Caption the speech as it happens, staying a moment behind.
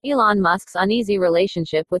Elon Musk's uneasy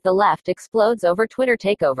relationship with the left explodes over Twitter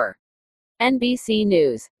takeover. NBC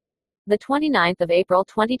News. The 29th of April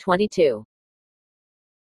 2022.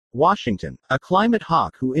 Washington. A climate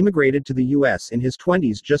hawk who immigrated to the U.S. in his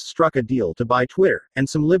 20s just struck a deal to buy Twitter, and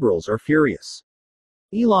some liberals are furious.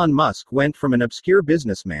 Elon Musk went from an obscure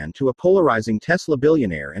businessman to a polarizing Tesla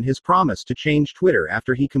billionaire, and his promise to change Twitter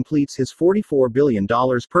after he completes his $44 billion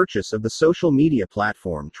purchase of the social media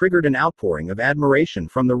platform triggered an outpouring of admiration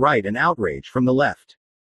from the right and outrage from the left.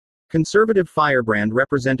 Conservative firebrand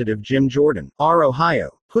Representative Jim Jordan, R. Ohio,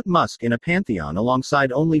 put Musk in a pantheon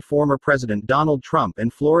alongside only former President Donald Trump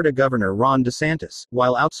and Florida Governor Ron DeSantis,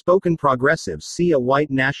 while outspoken progressives see a white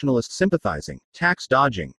nationalist sympathizing,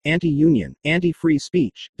 tax-dodging, anti-union, anti-free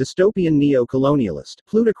speech, dystopian neo-colonialist,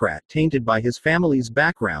 plutocrat tainted by his family's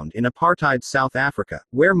background in apartheid South Africa,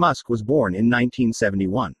 where Musk was born in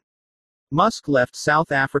 1971. Musk left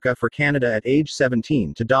South Africa for Canada at age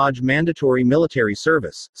 17 to dodge mandatory military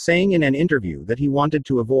service, saying in an interview that he wanted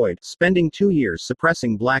to avoid spending 2 years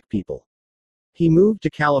suppressing black people. He moved to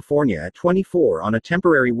California at 24 on a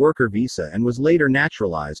temporary worker visa and was later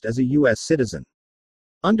naturalized as a U.S. citizen.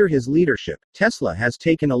 Under his leadership, Tesla has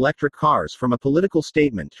taken electric cars from a political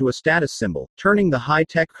statement to a status symbol, turning the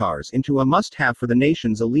high-tech cars into a must-have for the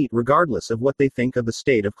nation's elite regardless of what they think of the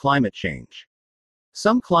state of climate change.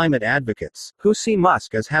 Some climate advocates, who see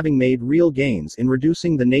Musk as having made real gains in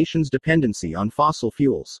reducing the nation's dependency on fossil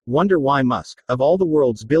fuels, wonder why Musk, of all the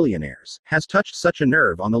world's billionaires, has touched such a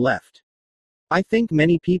nerve on the left. I think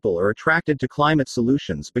many people are attracted to climate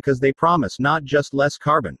solutions because they promise not just less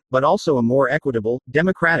carbon, but also a more equitable,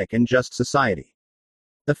 democratic and just society.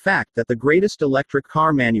 The fact that the greatest electric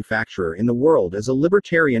car manufacturer in the world is a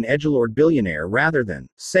libertarian edgelord billionaire rather than,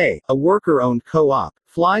 say, a worker-owned co-op,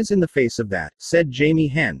 flies in the face of that, said Jamie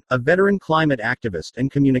Henn, a veteran climate activist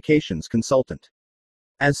and communications consultant.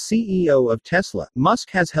 As CEO of Tesla,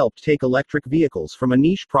 Musk has helped take electric vehicles from a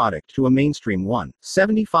niche product to a mainstream one.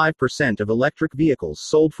 75% of electric vehicles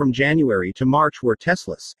sold from January to March were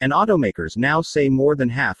Teslas, and automakers now say more than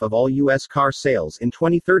half of all U.S. car sales in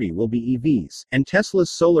 2030 will be EVs, and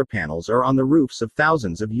Tesla's solar panels are on the roofs of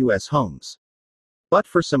thousands of U.S. homes. But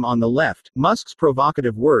for some on the left, Musk's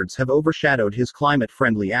provocative words have overshadowed his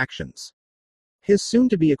climate-friendly actions. His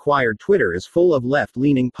soon-to-be-acquired Twitter is full of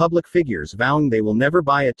left-leaning public figures vowing they will never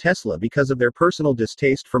buy a Tesla because of their personal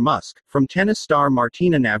distaste for Musk, from tennis star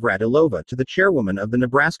Martina Navratilova to the chairwoman of the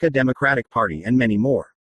Nebraska Democratic Party and many more.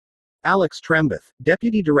 Alex Trembath,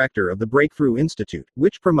 deputy director of the Breakthrough Institute,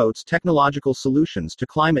 which promotes technological solutions to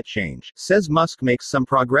climate change, says Musk makes some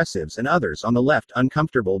progressives and others on the left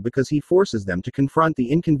uncomfortable because he forces them to confront the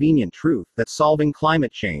inconvenient truth that solving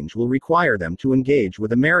climate change will require them to engage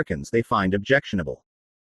with Americans they find objectionable.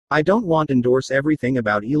 I don't want to endorse everything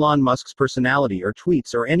about Elon Musk's personality or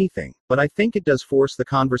tweets or anything, but I think it does force the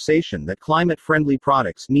conversation that climate-friendly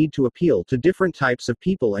products need to appeal to different types of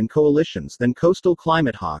people and coalitions than coastal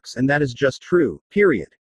climate hawks, and that is just true, period.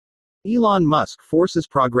 Elon Musk forces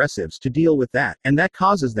progressives to deal with that, and that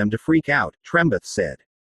causes them to freak out, Trembath said.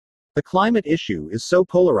 The climate issue is so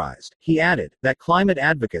polarized, he added, that climate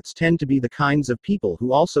advocates tend to be the kinds of people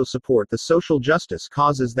who also support the social justice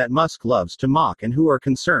causes that Musk loves to mock and who are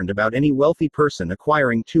concerned about any wealthy person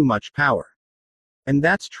acquiring too much power. And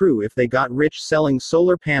that's true if they got rich selling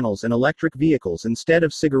solar panels and electric vehicles instead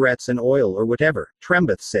of cigarettes and oil or whatever,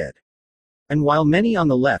 Trembath said. And while many on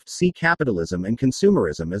the left see capitalism and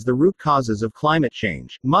consumerism as the root causes of climate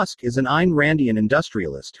change, Musk is an Ayn Randian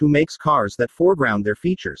industrialist who makes cars that foreground their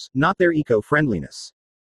features, not their eco-friendliness.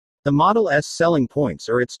 The Model S selling points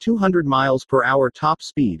are its 200 miles per hour top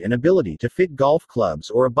speed and ability to fit golf clubs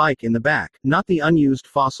or a bike in the back, not the unused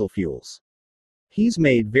fossil fuels. He's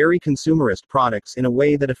made very consumerist products in a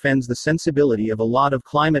way that offends the sensibility of a lot of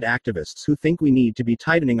climate activists who think we need to be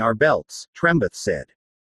tightening our belts, Trembath said.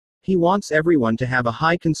 He wants everyone to have a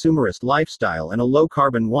high consumerist lifestyle and a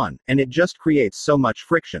low-carbon one, and it just creates so much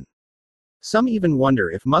friction. Some even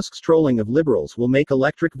wonder if Musk's trolling of liberals will make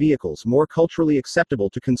electric vehicles more culturally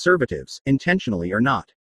acceptable to conservatives, intentionally or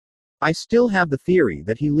not. I still have the theory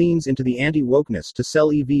that he leans into the anti-wokeness to sell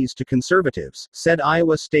EVs to conservatives, said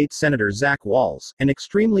Iowa State Senator Zach Walz, an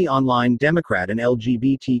extremely online Democrat and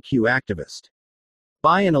LGBTQ activist.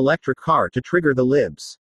 Buy an electric car to trigger the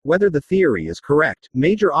libs. Whether the theory is correct,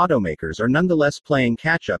 major automakers are nonetheless playing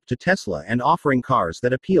catch-up to Tesla and offering cars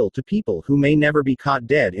that appeal to people who may never be caught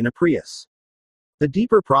dead in a Prius. The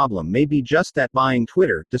deeper problem may be just that buying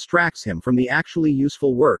Twitter distracts him from the actually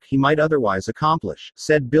useful work he might otherwise accomplish,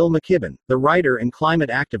 said Bill McKibben, the writer and climate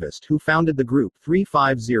activist who founded the group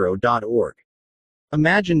 350.org.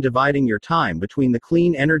 Imagine dividing your time between the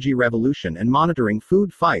clean energy revolution and monitoring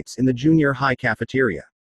food fights in the junior high cafeteria.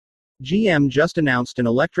 GM just announced an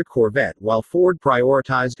electric Corvette while Ford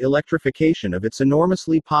prioritized electrification of its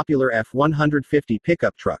enormously popular F-150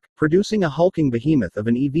 pickup truck, producing a hulking behemoth of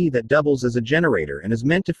an EV that doubles as a generator and is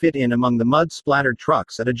meant to fit in among the mud-splattered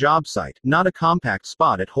trucks at a job site, not a compact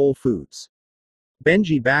spot at Whole Foods.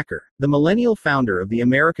 Benji Backer, the millennial founder of the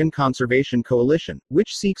American Conservation Coalition,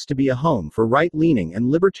 which seeks to be a home for right-leaning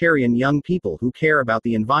and libertarian young people who care about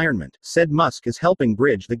the environment, said Musk is helping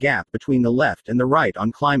bridge the gap between the left and the right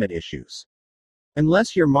on climate issues.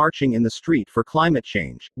 Unless you're marching in the street for climate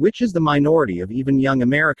change, which is the minority of even young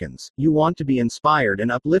Americans, you want to be inspired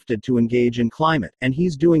and uplifted to engage in climate, and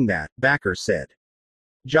he's doing that, Backer said.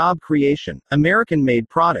 Job creation, American-made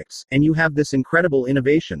products, and you have this incredible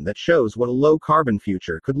innovation that shows what a low-carbon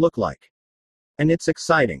future could look like. And it's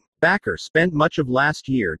exciting. Backer spent much of last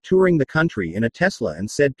year touring the country in a Tesla and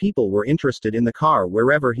said people were interested in the car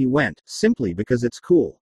wherever he went, simply because it's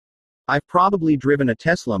cool. I've probably driven a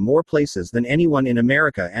Tesla more places than anyone in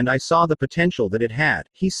America and I saw the potential that it had,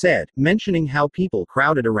 he said, mentioning how people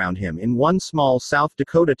crowded around him in one small South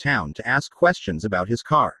Dakota town to ask questions about his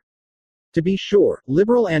car. To be sure,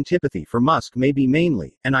 liberal antipathy for Musk may be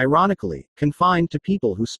mainly, and ironically, confined to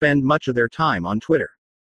people who spend much of their time on Twitter.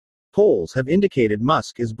 Polls have indicated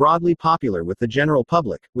Musk is broadly popular with the general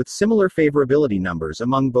public, with similar favorability numbers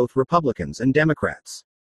among both Republicans and Democrats.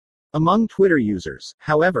 Among Twitter users,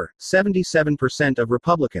 however, 77% of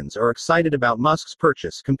Republicans are excited about Musk's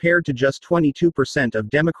purchase compared to just 22% of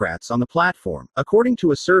Democrats on the platform, according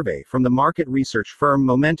to a survey from the market research firm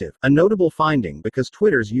Momentive, a notable finding because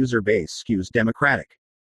Twitter's user base skews Democratic.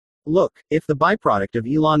 Look, if the byproduct of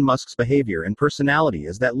Elon Musk's behavior and personality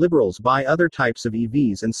is that liberals buy other types of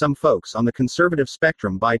EVs and some folks on the conservative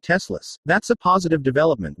spectrum buy Teslas, that's a positive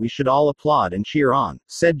development we should all applaud and cheer on,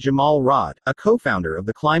 said Jamal Rod, a co-founder of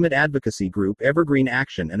the climate advocacy group Evergreen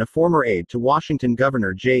Action and a former aide to Washington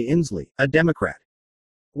Governor Jay Inslee, a Democrat.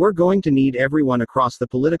 We're going to need everyone across the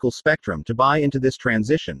political spectrum to buy into this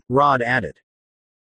transition, Rod added.